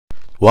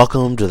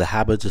Welcome to the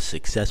Habits of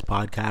Success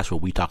podcast, where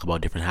we talk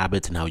about different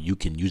habits and how you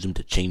can use them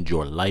to change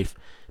your life.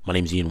 My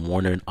name is Ian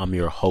Warner, and I'm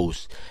your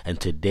host. And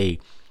today,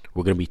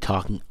 we're going to be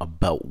talking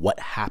about what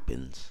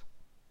happens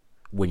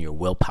when your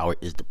willpower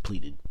is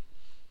depleted.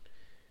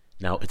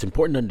 Now, it's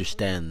important to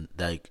understand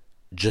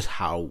just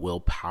how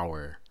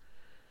willpower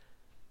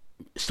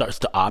starts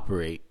to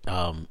operate,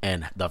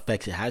 and the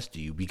effects it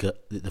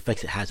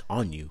has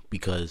on you,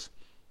 because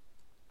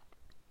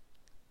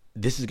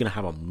this is going to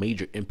have a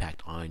major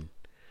impact on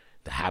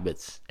the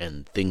habits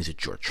and things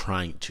that you're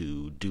trying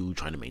to do,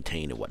 trying to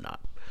maintain and whatnot.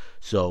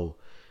 So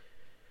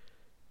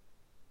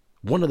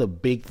one of the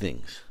big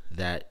things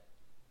that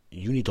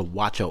you need to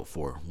watch out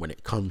for when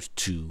it comes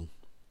to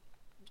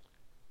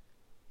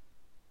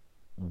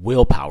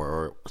willpower,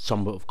 or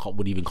some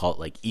would even call it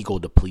like ego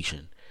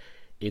depletion,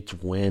 it's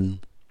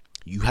when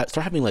you start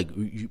having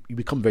you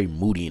become very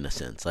moody in a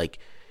sense. Like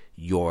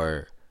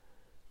your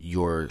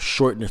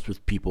shortness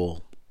with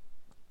people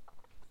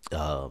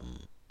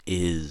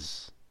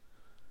is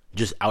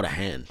just out of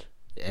hand.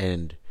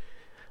 And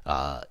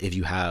if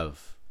you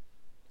have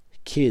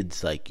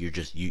kids, like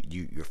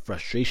your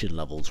frustration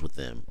levels with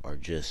them are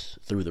just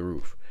through the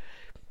roof.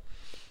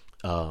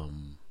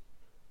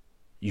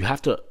 You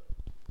have to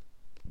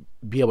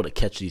be able to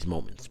catch these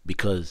moments,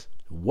 because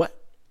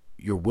what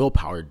your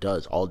willpower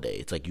does all day,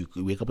 it's like you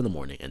wake up in the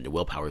morning and the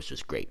willpower is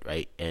just great,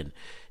 right? And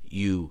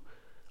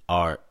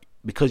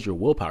because your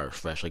willpower is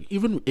fresh, like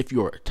even if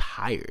you're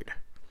tired,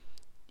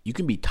 you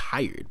can be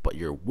tired, but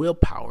your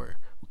willpower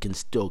can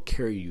still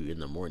carry you in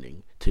the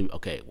morning to,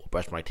 okay, well,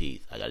 brush my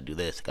teeth, I gotta do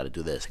this, I gotta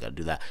do this, I gotta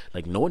do that.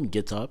 Like, no one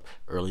gets up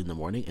early in the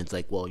morning and it's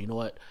like, well, you know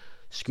what,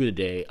 screw the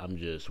day, I'm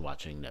just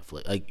watching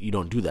Netflix. Like, you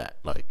don't do that.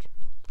 Like,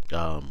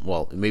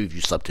 well, maybe if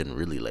you slept in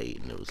really late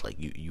and it was like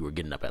you were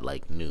getting up at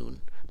like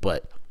noon.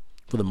 But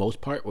for the most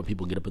part, when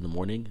people get up in the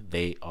morning,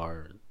 they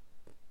are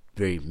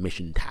very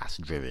mission task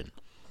driven.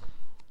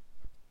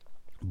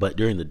 But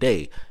during the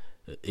day,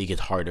 it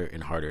gets harder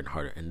and harder and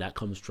harder, and that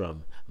comes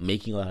from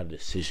making a lot of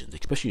decisions,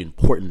 especially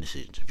important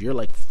decisions. If you're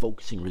like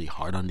focusing really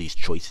hard on these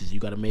choices you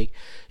got to make,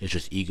 it's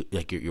just ego,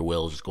 like your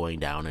will is just going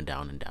down and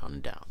down and down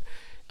and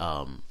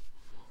down.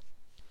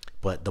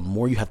 But the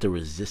more you have to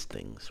resist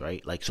things,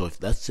 right? Like, so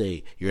if, let's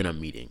say you're in a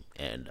meeting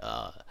and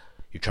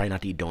you're trying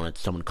not to eat donuts,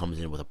 someone comes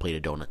in with a plate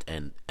of donuts,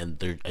 and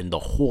the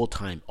whole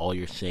time all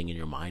you're saying in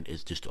your mind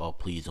is just, oh,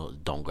 please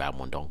don't grab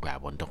one, don't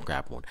grab one, don't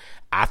grab one.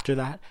 After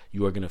that,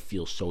 you are gonna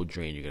feel so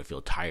drained, you're gonna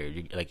feel tired,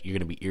 you're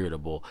gonna be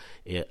irritable,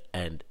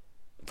 and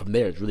from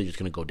there it's really just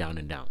gonna go down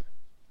and down.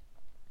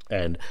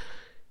 And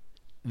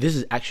this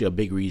is actually a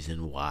big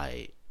reason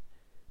why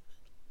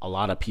a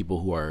lot of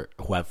people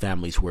who have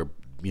families who are,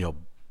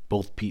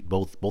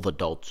 both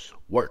adults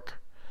work.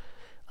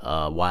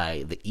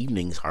 Why the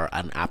evenings are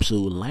an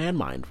absolute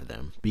landmine for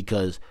them,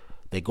 because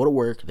they go to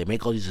work, they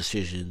make all these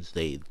decisions,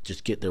 they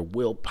just get their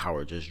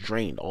willpower just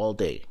drained all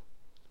day.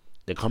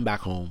 They come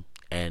back home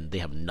and they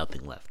have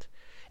nothing left.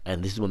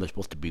 And this is when they're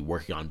supposed to be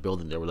working on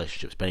building their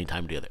relationship, spending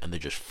time together, and they're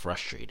just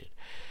frustrated.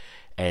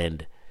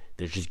 And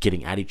they're just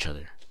getting at each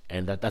other.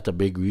 And that's a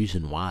big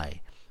reason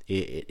why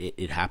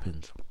it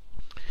happens.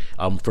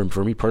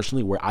 For me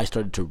personally, where I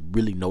started to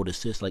really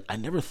notice this, like I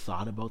never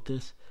thought about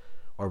this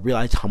or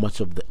realize how much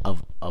of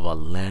a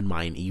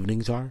landmine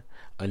evenings are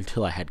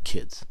until I had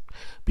kids.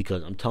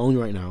 Because I'm telling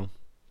you right now,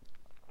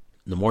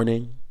 in the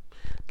morning,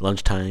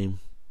 lunchtime,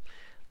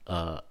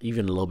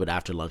 even a little bit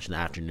after lunch in the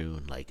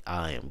afternoon, like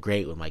I am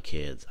great with my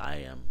kids. I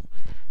am,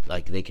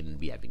 like, they can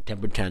be having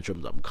temper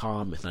tantrums, I'm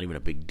calm, it's not even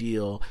a big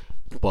deal.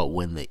 But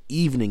when the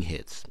evening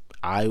hits,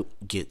 I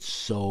get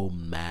so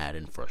mad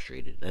and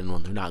frustrated. And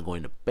when they're not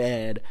going to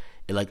bed,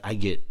 I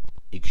get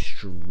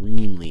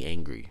extremely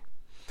angry.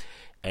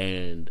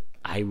 And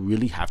I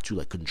really have to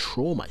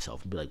control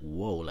myself and be like,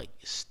 whoa, like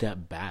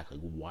step back. Like,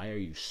 why are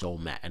you so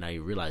mad? And I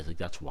realize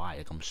that's why.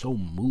 Like, I'm so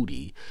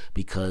moody,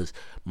 because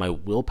my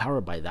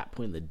willpower by that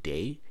point in the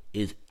day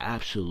is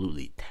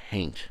absolutely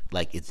tanked.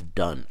 Like, it's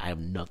done. I have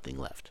nothing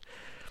left.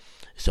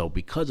 So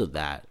because of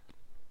that,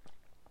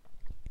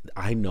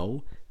 I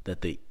know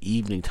that the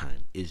evening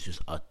time is just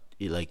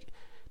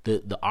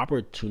the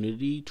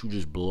opportunity to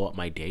just blow up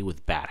my day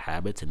with bad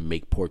habits and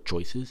make poor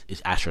choices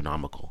is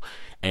astronomical.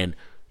 And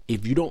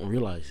if you don't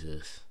realize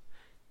this,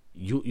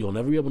 you'll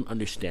never be able to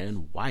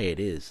understand why it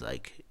is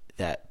like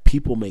that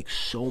people make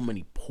so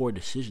many poor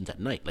decisions at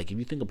night. Like, if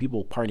you think of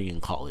people partying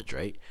in college,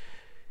 right?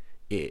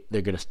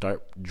 They're gonna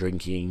start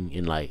drinking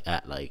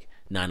at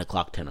 9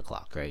 o'clock, 10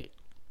 o'clock, right?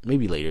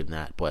 Maybe later than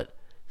that, but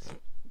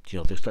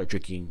they start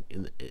drinking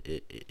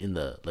in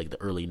the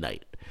early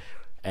night.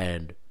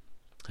 And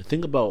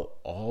think about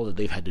all that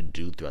they've had to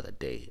do throughout the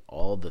day,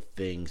 all the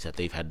things that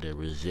they've had to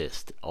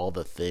resist, all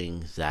the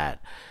things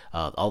that,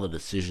 all the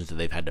decisions that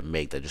they've had to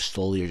make that just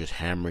slowly are just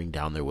hammering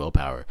down their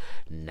willpower.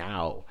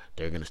 Now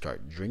they're going to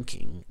start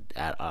drinking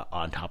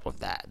on top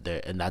of that.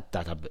 And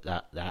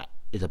that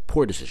is a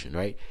poor decision,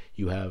 right?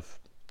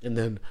 And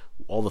then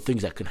all the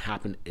things that can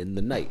happen in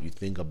the night. You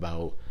think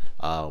about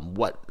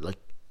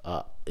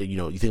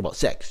you think about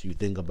sex. You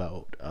think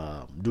about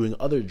doing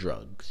other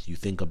drugs. You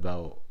think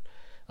about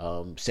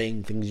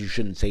saying things you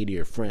shouldn't say to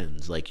your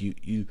friends. Like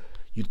you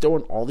throw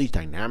in all these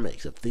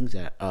dynamics of things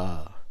that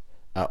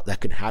that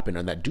could happen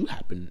and that do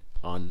happen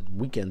on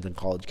weekends on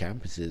college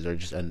campuses, or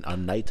just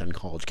on nights on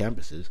college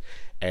campuses,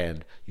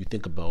 and you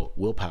think about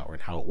willpower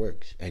and how it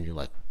works, and you're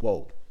like,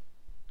 whoa,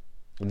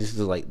 and this is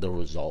like the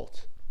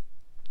result.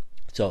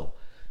 So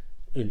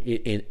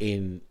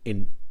in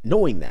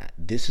knowing that,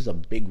 this is a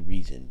big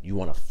reason you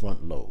want to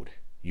front load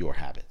your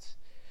habits,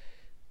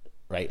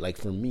 right? Like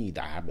for me,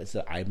 the habits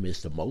that I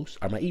miss the most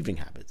are my evening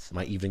habits.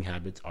 My evening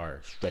habits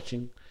are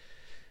stretching,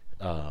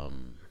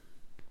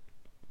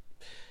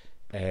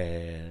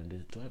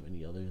 and do I have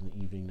any other in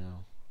the evening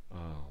now?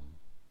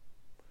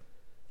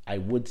 I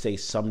would say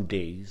some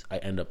days I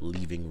end up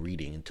leaving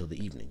reading until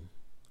the evening,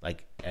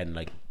 like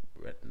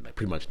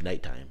pretty much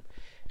nighttime.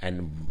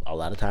 And a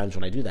lot of times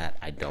when I do that,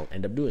 I don't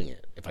end up doing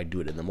it. If I do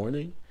it in the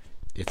morning,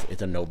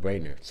 it's a no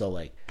brainer. So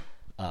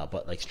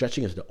but like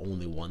stretching is the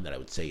only one that I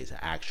would say is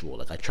actual.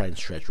 Like I try and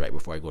stretch right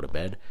before I go to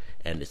bed,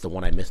 and it's the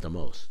one I miss the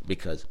most,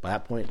 because by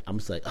that point I'm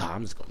just like,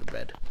 I'm just going to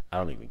bed. I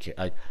don't even care.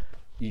 Like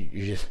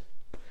you're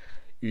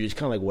just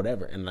kind of like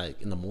whatever. And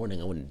like in the morning,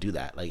 I wouldn't do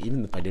that. Like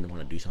even if I didn't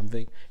want to do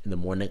something in the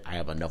morning, I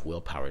have enough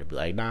willpower to be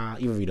like, nah,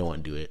 even if you don't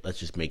want to do it, let's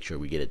just make sure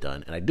we get it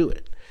done. And I do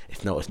it.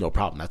 It's no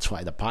problem. That's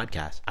why the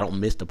podcast, I don't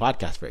miss the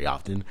podcast very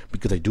often,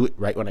 because I do it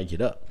right when I get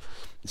up.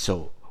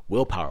 So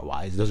willpower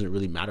wise, it doesn't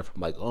really matter if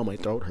I'm like, oh, my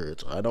throat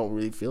hurts, I don't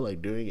really feel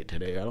like doing it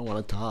today, I don't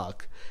want to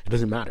talk. It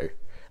doesn't matter.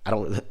 I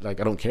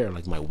don't care.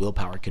 Like my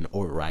willpower can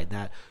override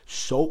that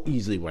so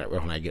easily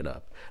when I get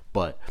up.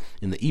 But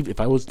in the evening, if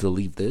I was to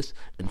leave this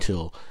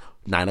until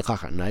 9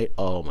 o'clock at night,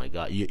 oh my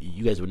god,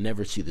 you guys would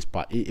never see this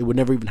pot. It would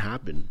never even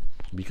happen,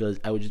 because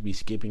I would just be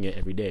skipping it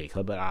every day.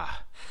 Cause I'd be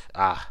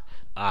like,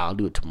 I'll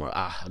do it tomorrow.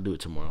 I'll do it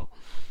tomorrow.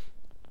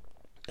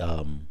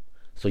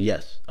 So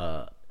yes,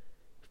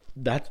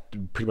 that's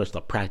pretty much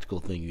the practical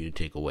thing you need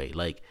to take away.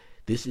 Like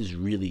this is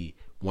really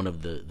one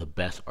of the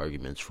best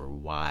arguments for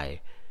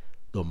why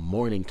the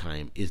morning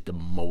time is the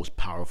most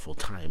powerful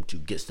time to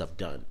get stuff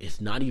done.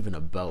 It's not even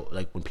about,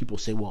 like, when people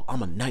say, well,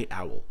 I'm a night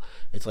owl.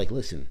 It's like,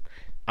 listen,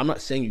 I'm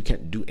not saying you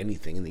can't do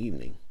anything in the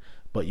evening,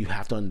 but you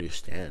have to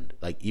understand,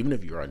 like, even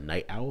if you're a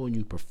night owl and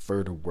you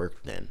prefer to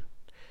work then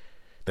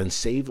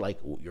save like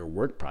your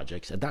work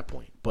projects at that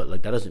point. But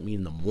like that doesn't mean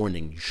in the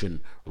morning you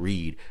shouldn't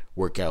read,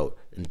 work out,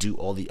 and do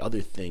all the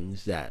other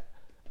things that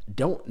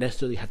don't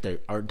necessarily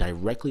are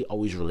directly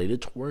always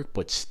related to work,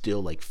 but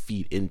still like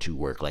feed into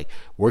work. Like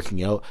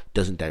working out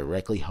doesn't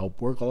directly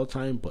help work all the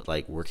time, but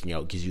like working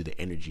out gives you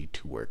the energy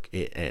to work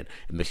it, and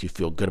it makes you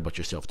feel good about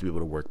yourself to be able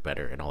to work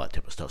better and all that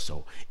type of stuff.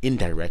 So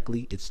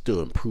indirectly, it's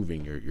still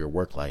improving your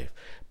work life,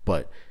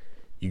 but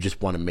you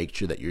just want to make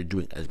sure that you're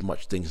doing as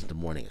much things in the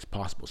morning as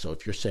possible. So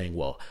if you're saying,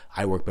 well,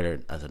 I work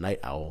better as a night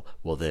owl,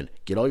 well then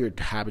get all your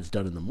habits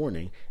done in the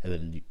morning, and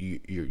then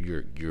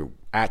your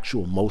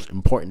actual most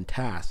important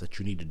tasks that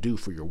you need to do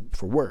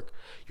for work,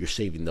 you're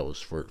saving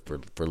those for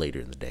later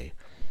in the day.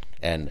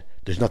 And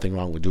there's nothing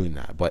wrong with doing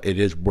that, but it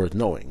is worth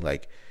knowing.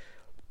 Like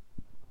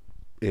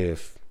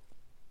if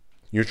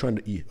you're trying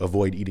to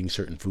avoid eating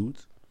certain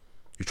foods,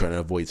 you're trying to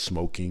avoid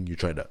smoking, you're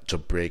trying to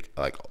break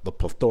like the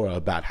plethora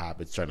of bad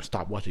habits, trying to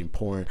stop watching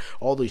porn,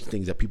 all these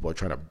things that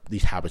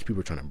these habits people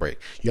are trying to break.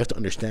 You have to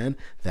understand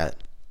that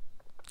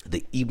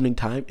the evening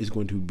time is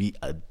going to be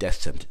a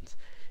death sentence.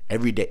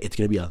 Every day, it's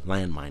going to be a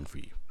landmine for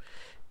you.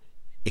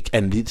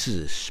 And this is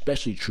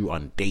especially true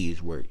on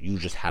days where you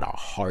just had a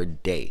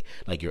hard day,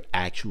 like your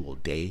actual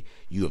day,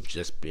 you have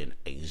just been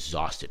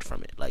exhausted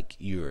from it. Like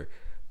you're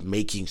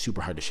making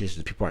super hard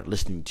decisions, people aren't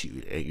listening to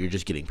you, you're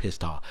just getting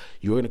pissed off.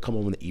 You're going to come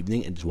home in the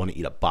evening and just want to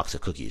eat a box of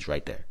cookies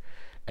right there.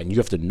 And you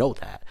have to know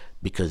that,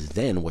 because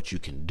then what you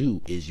can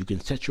do is you can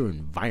set your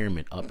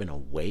environment up in a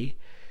way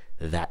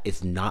that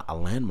it's not a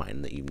landmine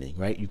in the evening,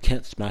 right? You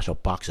can't smash a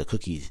box of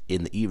cookies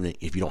in the evening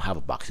if you don't have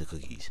a box of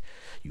cookies.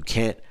 You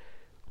can't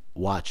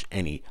watch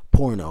any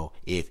porno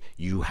if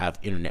you have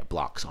internet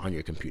blocks on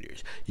your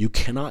computers. You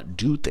cannot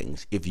do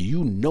things if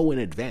you know in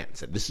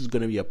advance that this is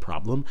going to be a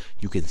problem.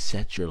 You can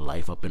set your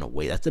life up in a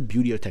way. That's the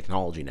beauty of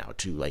technology now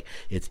too. Like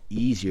it's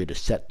easier to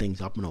set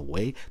things up in a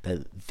way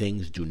that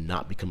things do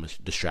not become a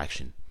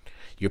distraction.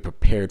 You're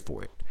prepared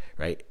for it,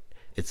 right?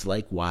 It's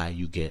like why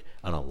you get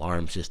an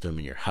alarm system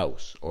in your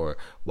house, or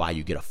why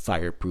you get a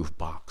fireproof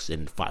box,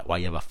 and why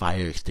you have a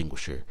fire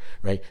extinguisher,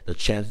 right? The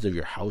chances of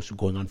your house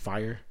going on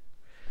fire,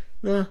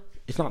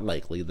 it's not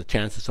likely. The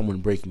chance of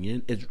someone breaking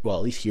in is, well,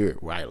 at least here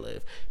where I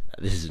live,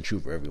 this isn't true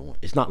for everyone,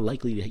 it's not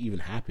likely to even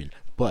happen.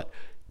 But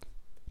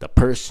the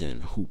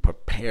person who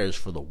prepares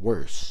for the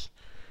worst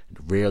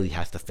rarely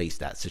has to face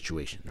that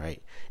situation,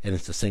 right? And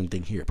it's the same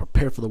thing here.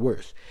 Prepare for the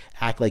worst.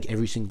 Act like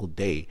every single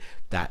day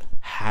that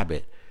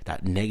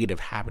negative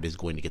habit is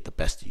going to get the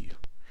best of you.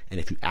 And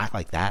if you act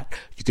like that,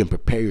 you can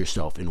prepare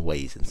yourself in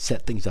ways and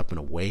set things up in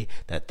a way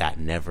that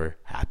never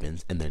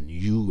happens, and then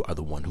you are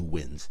the one who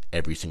wins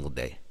every single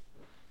day.